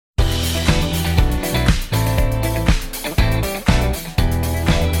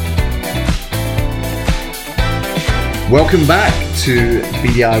Welcome back to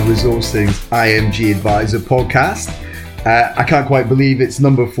BDI Resourcing's IMG Advisor podcast. I can't quite believe it's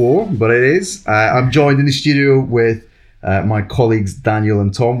number 4, but it is. I'm joined in the studio with my colleagues Daniel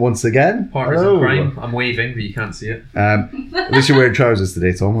and Tom once again. Partners in crime. I'm waving, but you can't see it. At least you're wearing trousers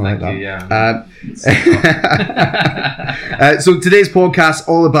today, Tom. I like that. So today's podcast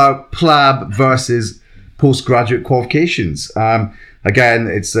all about PLAB versus postgraduate qualifications. Again,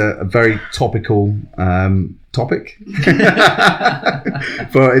 it's a very topical topic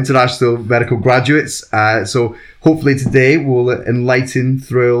for international medical graduates. So hopefully today will enlighten,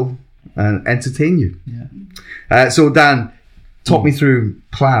 thrill, and entertain you. Yeah. So Dan, talk me through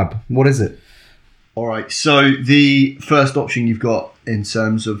PLAB. What is it? All right. So the first option you've got in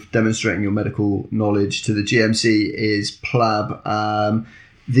terms of demonstrating your medical knowledge to the GMC is PLAB.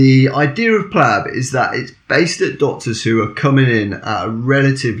 The idea of PLAB is that it's based at doctors who are coming in at a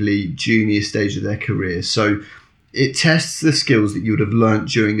relatively junior stage of their career. So it tests the skills that you would have learnt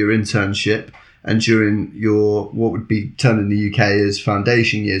during your internship and during your, what would be termed in the UK as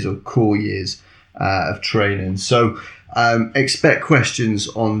foundation years or core years of training. So expect questions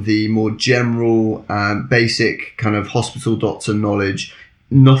on the more general, basic kind of hospital doctor knowledge.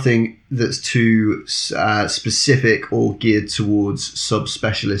 Nothing that's too specific or geared towards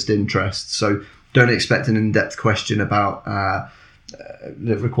subspecialist interests. So don't expect an in-depth question about that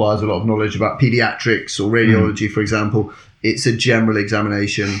requires a lot of knowledge about pediatrics or radiology, for example. It's a general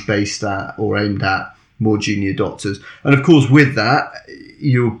examination based at or aimed at more junior doctors. And of course, with that,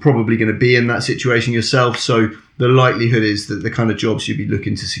 you're probably going to be in that situation yourself. So the likelihood is that the kind of jobs you'll be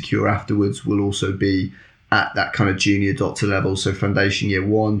looking to secure afterwards will also be at that kind of junior doctor level, so foundation year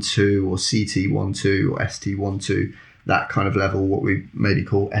 1, 2, or CT 1, 2, or ST 1, 2, that kind of level, what we maybe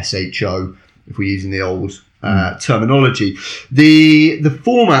call SHO, if we're using the old terminology. The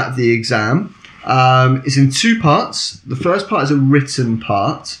format of the exam is in 2 parts. The first part is a written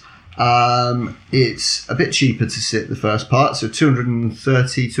part. It's a bit cheaper to sit the first part, so £230,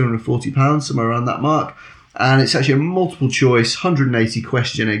 £240, somewhere around that mark. And it's actually a multiple choice, 180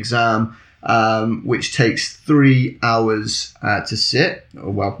 question exam, which takes 3 hours to sit.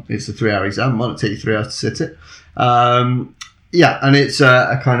 Well, it's a 3-hour exam. It might not take you 3 hours to sit it. And it's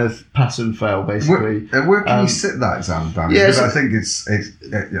a kind of pass and fail, basically. Where can you sit that exam, Dan? Yeah, because I think it's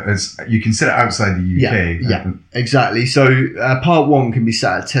you can sit it outside the UK. Yeah, exactly. So part 1 can be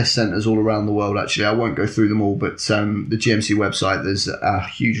sat at test centres all around the world, actually. I won't go through them all, but the GMC website, there's a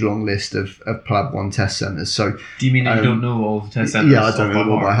huge long list of PLAB 1 test centres. So, do you mean that you don't know all the test centres? Yeah, I don't know them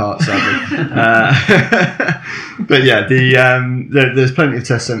all by heart, sadly. But yeah, there's plenty of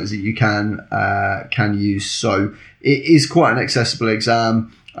test centres that you can use. So it is quite an accessible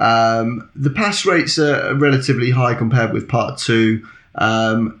exam. The pass rates are relatively high compared with part 2,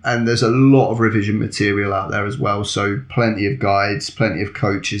 and there's a lot of revision material out there as well. So plenty of guides, plenty of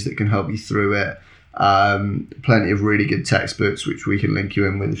coaches that can help you through it, plenty of really good textbooks which we can link you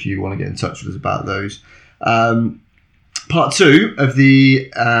in with if you want to get in touch with us about those. Part 2 of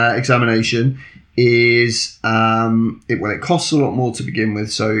the examination is it costs a lot more to begin with,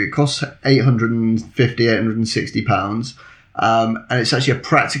 so it costs £860, and it's actually a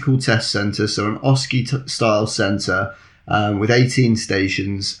practical test centre, so an OSCE style centre with 18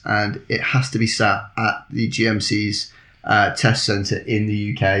 stations, and it has to be sat at the GMC's test centre in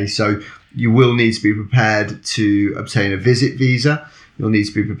the UK. So you will need to be prepared to obtain a visit visa. You'll need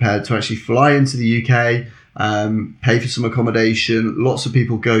to be prepared to actually fly into the UK, pay for some accommodation. Lots of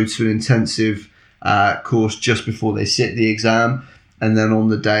people go to an intensive course just before they sit the exam, and then on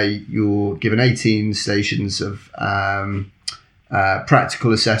the day you're given 18 stations of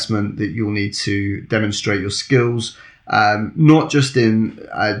practical assessment that you'll need to demonstrate your skills, not just in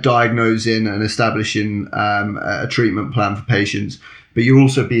diagnosing and establishing a treatment plan for patients, but you're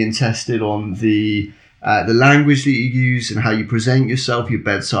also being tested on the language that you use and how you present yourself, your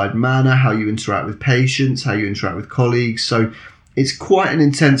bedside manner, how you interact with patients, how you interact with colleagues. So it's quite an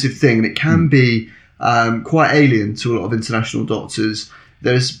intensive thing, and it can be quite alien to a lot of international doctors.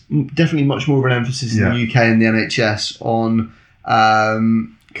 There's definitely much more of an emphasis in the UK and the NHS on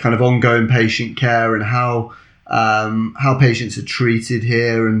kind of ongoing patient care and how patients are treated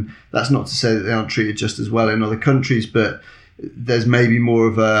here. And that's not to say that they aren't treated just as well in other countries, but there's maybe more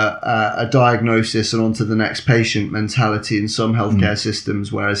of a diagnosis and on to the next patient mentality in some healthcare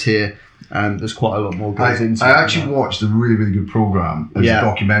systems, whereas here there's quite a lot more goes into it. I actually watched a really, really good programme. It was a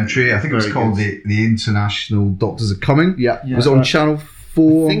documentary. I think it was called the International Doctors Are Coming. Yeah. Was it on Channel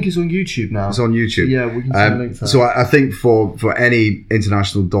 4? I think it's on YouTube now. It's on YouTube. Yeah, we can send a link to that. So I think for any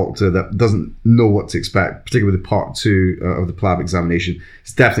international doctor that doesn't know what to expect, particularly with the part 2 of the PLAB examination,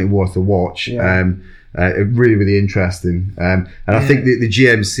 it's definitely worth a watch. Yeah. really, really interesting. And I think the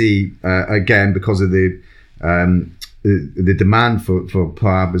GMC, again, because of the demand for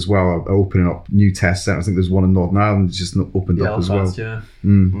PLAB as well, are opening up new test centres. I think there's one in Northern Ireland that's just opened up as well. Yeah.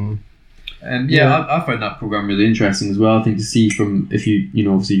 I found that program really interesting as well. I think to see from, if you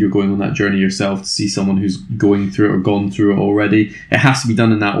obviously you're going on that journey yourself, to see someone who's going through it or gone through it already. It has to be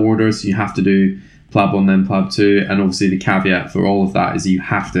done in that order, so you have to do PLAB 1 then PLAB 2, and obviously the caveat for all of that is you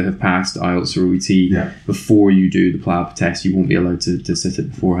have to have passed IELTS or OET before you do the PLAB test. You won't be allowed to sit it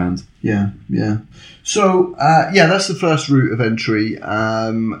beforehand. Yeah. So that's the first route of entry.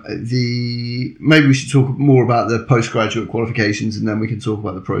 Maybe we should talk more about the postgraduate qualifications, and then we can talk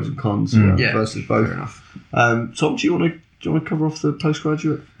about the pros and cons versus both. Fair enough. Tom, do you want to cover off the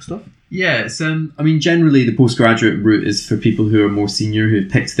postgraduate stuff? Yeah, it's generally the postgraduate route is for people who are more senior, who have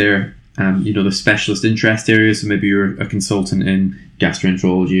picked their the specialist interest areas. So maybe you're a consultant in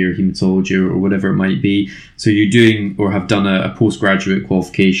gastroenterology or hematology or whatever it might be. So you're doing or have done a postgraduate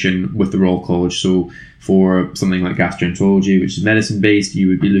qualification with the Royal College. So for something like gastroenterology, which is medicine based, you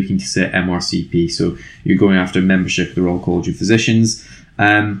would be looking to sit MRCP. So you're going after membership of the Royal College of Physicians.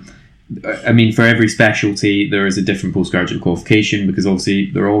 For every specialty, there is a different postgraduate qualification because obviously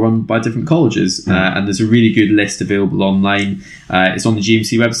they're all run by different colleges. And there's a really good list available online. It's on the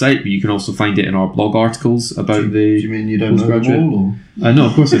GMC website, but you can also find it in our blog articles about Do you mean you don't know them all? No,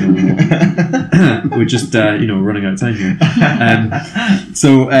 of course I know them all. We're just, running out of time here.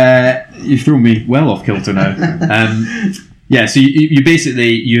 You've thrown me well off kilter now. So you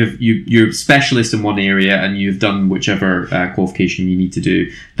basically you're a specialist in one area and you've done whichever qualification you need to do.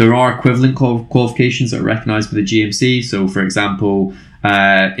 There are equivalent qualifications that are recognised by the GMC. So, for example,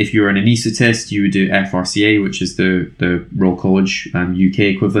 if you're an anaesthetist, you would do FRCA, which is the Royal College UK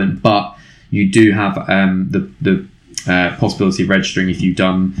equivalent. But you do have the possibility of registering if you've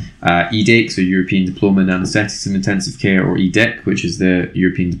done EDIC, so European Diploma in Anaesthetics and Intensive Care, or EDIC, which is the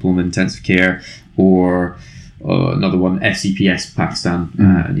European Diploma in Intensive Care, or another one, FCPS Pakistan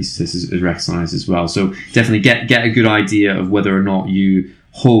anaesthetist is recognised as well. So definitely get a good idea of whether or not you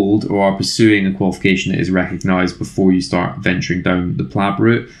hold or are pursuing a qualification that is recognised before you start venturing down the PLAB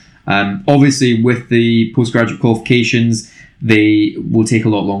route. Obviously, with the postgraduate qualifications, they will take a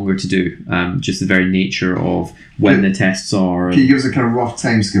lot longer to do, just the very nature of when the tests are. Can you give us a kind of rough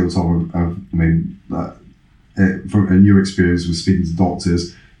timescale, Tom, from your experience with speaking to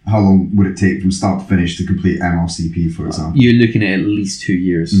doctors? How long would it take from start to finish to complete MRCP, for example? You're looking at least 2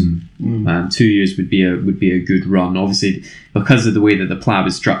 years. 2 years would be a good run. Obviously, because of the way that the PLAB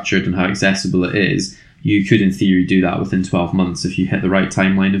is structured and how accessible it is, you could, in theory, do that within 12 months if you hit the right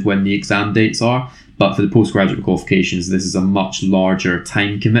timeline of when the exam dates are. But for the postgraduate qualifications, this is a much larger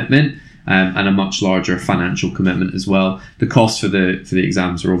time commitment and a much larger financial commitment as well. The costs for the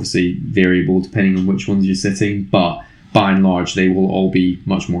exams are obviously variable depending on which ones you're sitting, but by and large, they will all be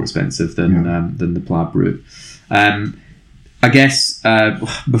much more expensive than the PLAB route. I guess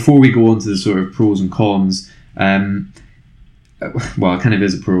before we go on to the sort of pros and cons, it kind of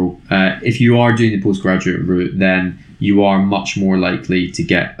is a pro. If you are doing the postgraduate route, then you are much more likely to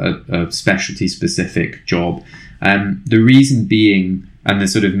get a specialty-specific job. The reason being, and the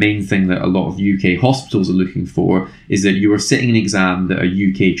sort of main thing that a lot of UK hospitals are looking for, is that you are sitting an exam that a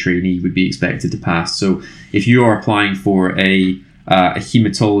UK trainee would be expected to pass. So if you are applying for a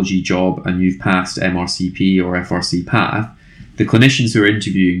haematology job and you've passed MRCP or FRC path, the clinicians who are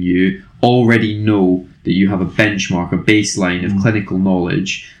interviewing you already know that you have a benchmark, a baseline of clinical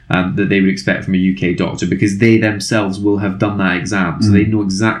knowledge that they would expect from a UK doctor, because they themselves will have done that exam. So they know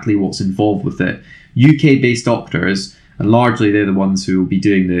exactly what's involved with it. UK-based doctors, and largely they're the ones who will be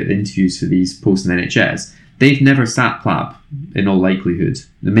doing the interviews for these posts in the NHS, they've never sat PLAB in all likelihood.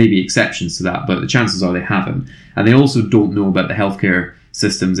 There may be exceptions to that, but the chances are they haven't. And they also don't know about the healthcare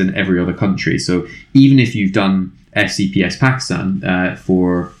systems in every other country. So even if you've done FCPS Pakistan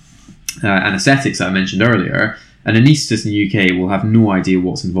for anaesthetics that I mentioned earlier, an anaesthetist in the UK will have no idea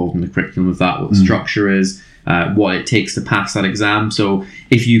what's involved in the curriculum of that, what the structure is, what it takes to pass that exam. So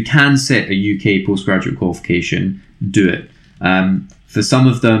if you can sit a UK postgraduate qualification, do it. For some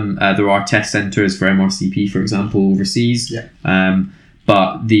of them, there are test centres for MRCP, for example, overseas.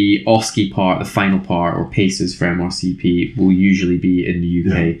 But the OSCE part, the final part, or PACES for MRCP, will usually be in the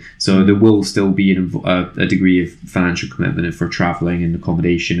UK. So there will still be a degree of financial commitment for travelling and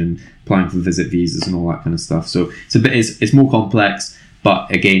accommodation and applying for visit visas and all that kind of stuff. So it's more complex,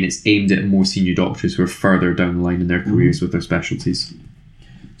 but again, it's aimed at more senior doctors who are further down the line in their careers with their specialties.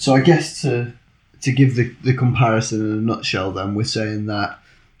 So I guess to give the comparison in a nutshell, then we're saying that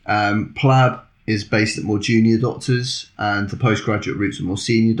PLAB is based at more junior doctors and the postgraduate routes are more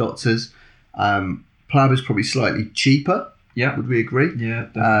senior doctors. PLAB is probably slightly cheaper. Yeah. Would we agree? Yeah,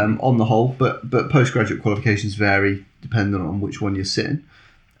 definitely. On the whole, but postgraduate qualifications vary depending on which one you're sitting.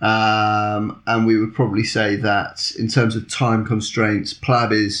 And we would probably say that in terms of time constraints,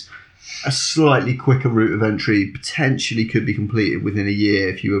 PLAB is a slightly quicker route of entry, potentially could be completed within a year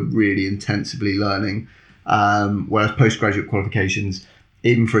if you were really intensively learning. Whereas postgraduate qualifications,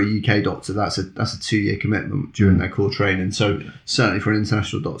 even for a UK doctor, that's a 2-year commitment during their core training. So certainly for an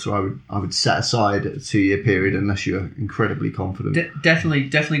international doctor, I would set aside a 2-year period unless you're incredibly confident. Definitely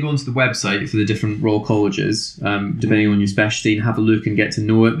go onto the website for the different Royal Colleges, depending on your specialty, and have a look and get to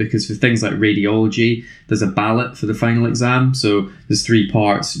know it, because for things like radiology, there's a ballot for the final exam. So there's 3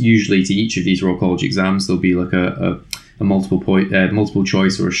 parts usually to each of these Royal College exams. There'll be like a multiple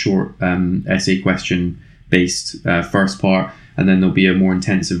choice or a short essay question based first part, and then there'll be a more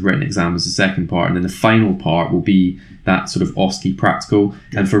intensive written exam as the second part, and then the final part will be that sort of OSCE practical.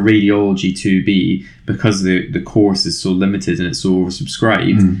 And for radiology 2B, because the course is so limited and it's so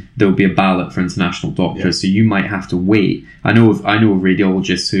oversubscribed, there'll be a ballot for international doctors. So you might have to wait. I know of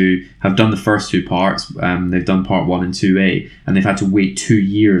radiologists who have done the first 2 parts. They've done part 1 and 2A, and they've had to wait 2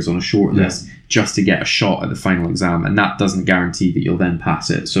 years on a shortlist just to get a shot at the final exam, and that doesn't guarantee that you'll then pass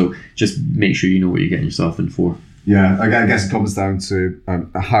it. So just make sure you know what you're getting yourself in for. Yeah, I guess it comes down to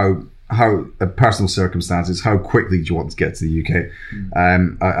how personal circumstances, how quickly do you want to get to the UK.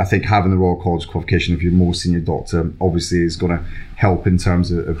 I think having the Royal College qualification, if you're a more senior doctor, obviously is going to help in terms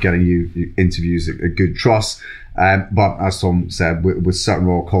of getting you interviews at good trust. But as Tom said, with certain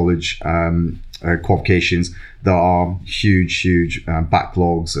Royal College qualifications, there are huge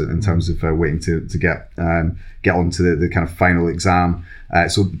backlogs in terms of waiting to get onto the kind of final exam.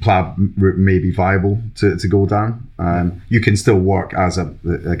 So PLAB route may be viable to go down. You can still work as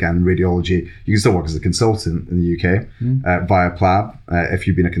radiology. You can still work as a consultant in the UK via PLAB if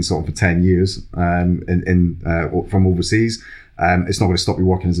you've been a consultant for 10 years from overseas. It's not going to stop you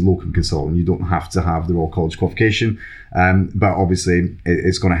working as a locum consultant. You don't have to have the Royal College qualification, but obviously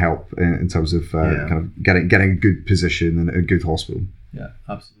it's going to help in terms of kind of getting a good position in a good hospital. Yeah,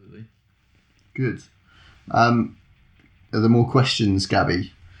 absolutely. Good. Are there more questions,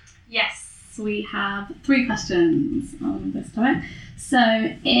 Gabby? Yes, we have 3 questions on this topic. So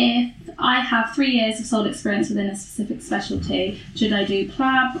if I have 3 years of sole experience within a specific specialty, should I do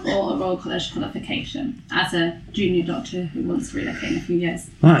PLAB or a Royal College qualification as a junior doctor who wants to relocate in a few years?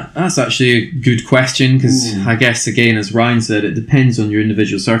 That's actually a good question, because I guess, again, as Ryan said, it depends on your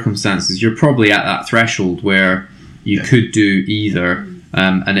individual circumstances. You're probably at that threshold where you could do either,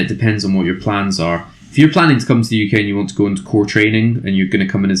 and it depends on what your plans are. If you're planning to come to the UK and you want to go into core training and you're going to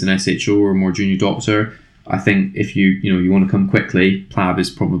come in as an SHO or a more junior doctor, I think if you want to come quickly, PLAB is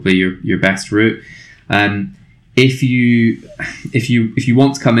probably your best route. If you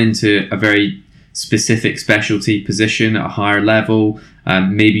want to come into a very specific specialty position at a higher level,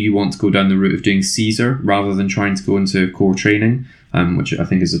 maybe you want to go down the route of doing CSER rather than trying to go into core training, which I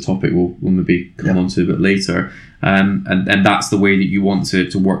think is a topic we'll maybe come on to a bit later. And that's the way that you want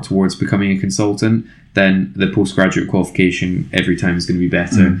to work towards becoming a consultant, then the postgraduate qualification every time is going to be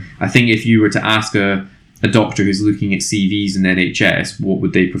better. I think if you were to ask a doctor who's looking at CVs in the NHS, what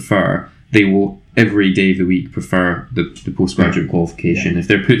would they prefer? They will every day of the week prefer the postgraduate qualification. If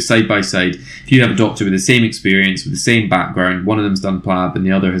they're put side by side, if you have a doctor with the same experience, with the same background, one of them's done PLAB and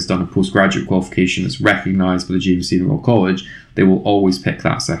the other has done a postgraduate qualification that's recognised by the GMC and Royal College, they will always pick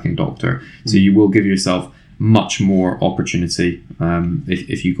that second doctor. So you will give yourself much more opportunity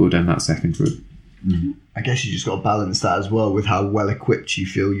if you go down that second route. I guess you just got to balance that as well with how well equipped you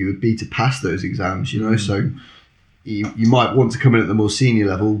feel you would be to pass those exams, so you might want to come in at the more senior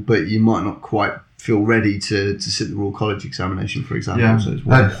level, but you might not quite feel ready to sit the Royal College examination, for example. So it's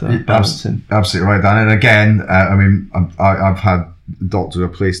worth balancing. Absolutely right, Dan. And again, I've had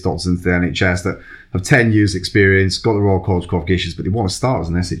placed doctors into the NHS that have 10 years experience, got the Royal College qualifications, but they want to start as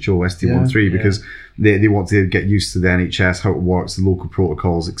an SHO, ST13 because they want to get used to the NHS, how it works, the local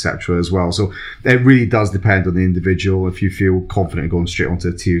protocols, etc. as well. So it really does depend on the individual. If you feel confident going straight onto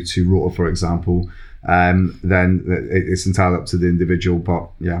a tier 2 rota, for example, then it's entirely up to the individual.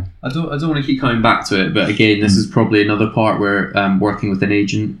 But I don't want to keep coming back to it, but again, this is probably another part where working with an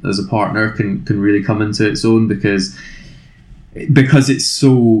agent as a partner can really come into its own, because it's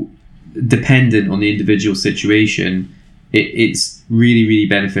so dependent on the individual situation. It's really, really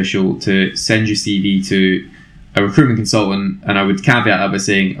beneficial to send your CV to a recruitment consultant, and I would caveat that by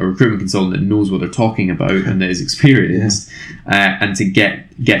saying a recruitment consultant that knows what they're talking about and that is experienced, and to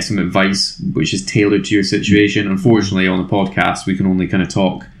get some advice which is tailored to your situation. Unfortunately, on the podcast, we can only kind of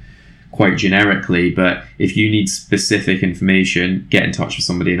talk quite generically. But if you need specific information, get in touch with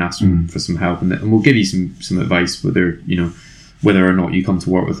somebody and ask them for some help, and we'll give you some advice whether or not you come to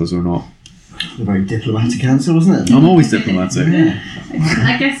work with us or not. A very diplomatic answer, wasn't it? I'm always diplomatic. Yeah.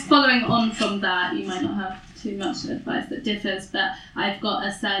 I guess following on from that, you might not have too much advice that differs, but I've got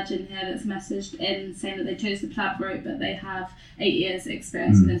a surgeon here that's messaged in saying that they chose the PLAB route, but they have 8 years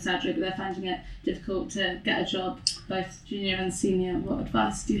experience within surgery, but they're finding it difficult to get a job, both junior and senior. What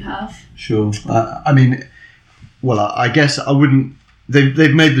advice do you have? Sure. I guess I wouldn't.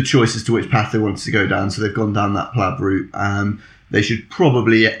 They've made the choice as to which path they wanted to go down, so they've gone down that PLAB route. They should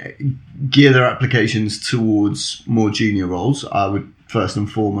probably gear their applications towards more junior roles, I would first and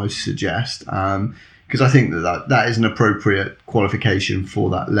foremost suggest, because I think that is an appropriate qualification for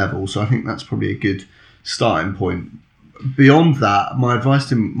that level. So I think that's probably a good starting point. Beyond that, my advice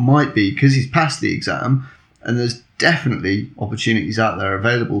to him might be, because he's passed the exam, and there's definitely opportunities out there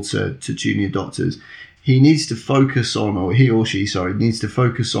available to junior doctors, he needs to focus on, or he or she, needs to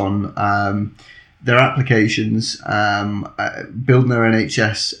focus on their applications, building their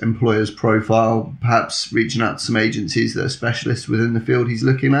NHS employer's profile, perhaps reaching out to some agencies that are specialists within the field he's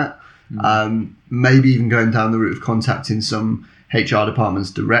looking at, maybe even going down the route of contacting some HR departments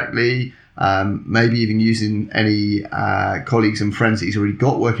directly, maybe even using any colleagues and friends that he's already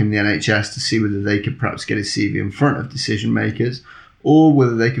got working in the NHS to see whether they could perhaps get his CV in front of decision makers, or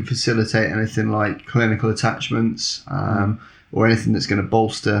whether they could facilitate anything like clinical attachments or anything that's going to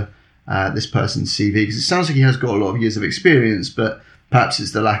bolster this person's CV, because it sounds like he has got a lot of years of experience, but perhaps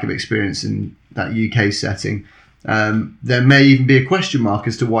it's the lack of experience in that UK setting. There may even be a question mark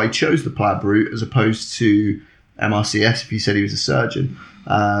as to why he chose the PLAB route as opposed to MRCS if he said he was a surgeon.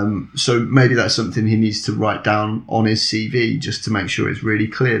 So maybe that's something he needs to write down on his CV just to make sure it's really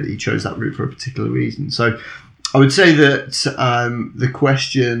clear that he chose that route for a particular reason. So I would say that the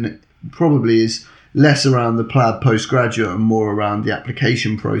question probably is less around the PLAB postgraduate and more around the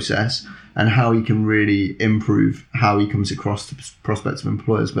application process and how he can really improve how he comes across to prospective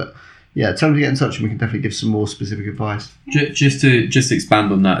employers. But yeah, tell him to get in touch and we can definitely give some more specific advice. Just to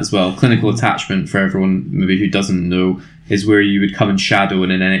expand on that as well, clinical attachment, for everyone maybe who doesn't know, is where you would come and shadow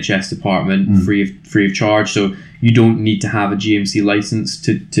in an NHS department free of charge. So you don't need to have a GMC license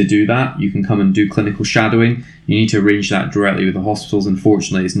to do that. You can come and do clinical shadowing. You need to arrange that directly with the hospitals.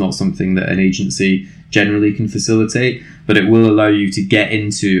 Unfortunately, it's not something that an agency generally can facilitate, but it will allow you to get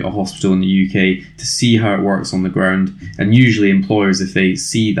into a hospital in the UK to see how it works on the ground. And usually employers, if they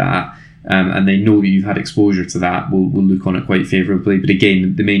see that and they know that you've had exposure to that, will look on it quite favourably. But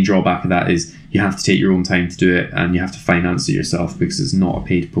again, the main drawback of that is you have to take your own time to do it and you have to finance it yourself because it's not a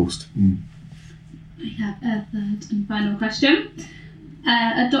paid post. I have a third and final question.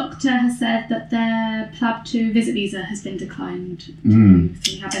 A doctor has said that their PLAB 2 visit visa has been declined.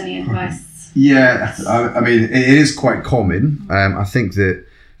 Do you have any advice? Yeah, I mean, it is quite common. I think that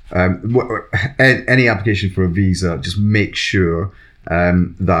any application for a visa, just make sure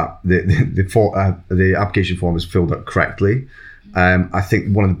that the application form is filled out correctly. I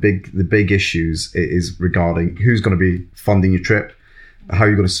think one of the big issues is regarding who's going to be funding your trip, how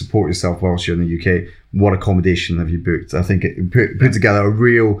you're going to support yourself whilst you're in the UK, what accommodation have you booked. I think it put together a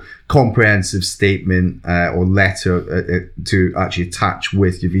real comprehensive statement or letter to actually attach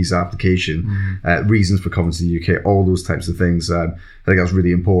with your visa application, reasons for coming to the UK, all those types of things. I think that's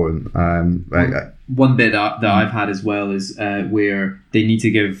really important. One bit that I've had as well is where they need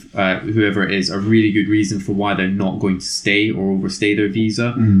to give whoever it is a really good reason for why they're not going to stay or overstay their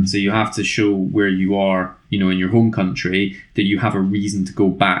visa. So you have to show where you are, in your home country, that you have a reason to go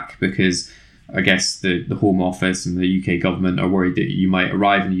back, because I guess the Home Office and the UK government are worried that you might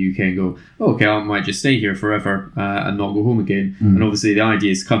arrive in the UK and go, oh, okay, I might just stay here forever and not go home again. And obviously the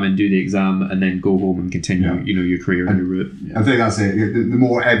idea is to come and do the exam and then go home and continue, your career and your route. I think that's it. The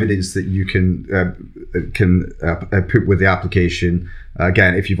more evidence that you can put with the application,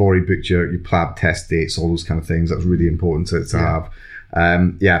 again, if you've already booked your PLAB test dates, all those kind of things, that's really important to have.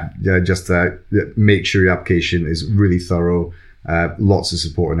 Just make sure your application is really thorough. Lots of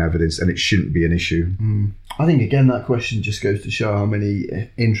support and evidence, and it shouldn't be an issue. I think again that question just goes to show how many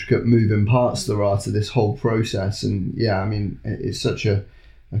intricate moving parts there are to this whole process, and it's such a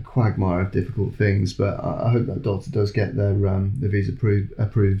quagmire of difficult things. But I hope that doctor does get their visa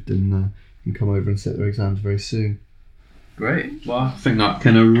approved and can come over and sit their exams very soon. Great. Well, I think that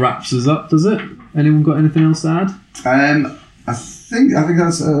kind of wraps us up, does it? Anyone got anything else to add? I think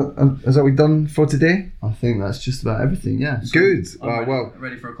that's is that we done for today? I think that's just about everything. Yeah. Good. I'm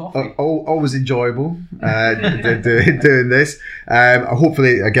ready for a coffee. Always enjoyable doing this.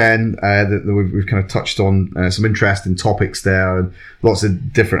 Hopefully, again, that we've kind of touched on some interesting topics there and lots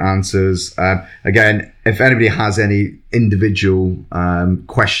of different answers. Again, if anybody has any individual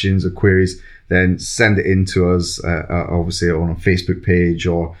questions or queries, then send it in to us, obviously on a Facebook page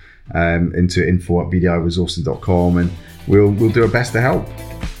or into info@bdiresourcing.com, and we'll do our best to help.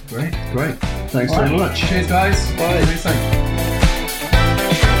 Great. Thanks All so right. much. Cheers, guys. Bye. See you next time.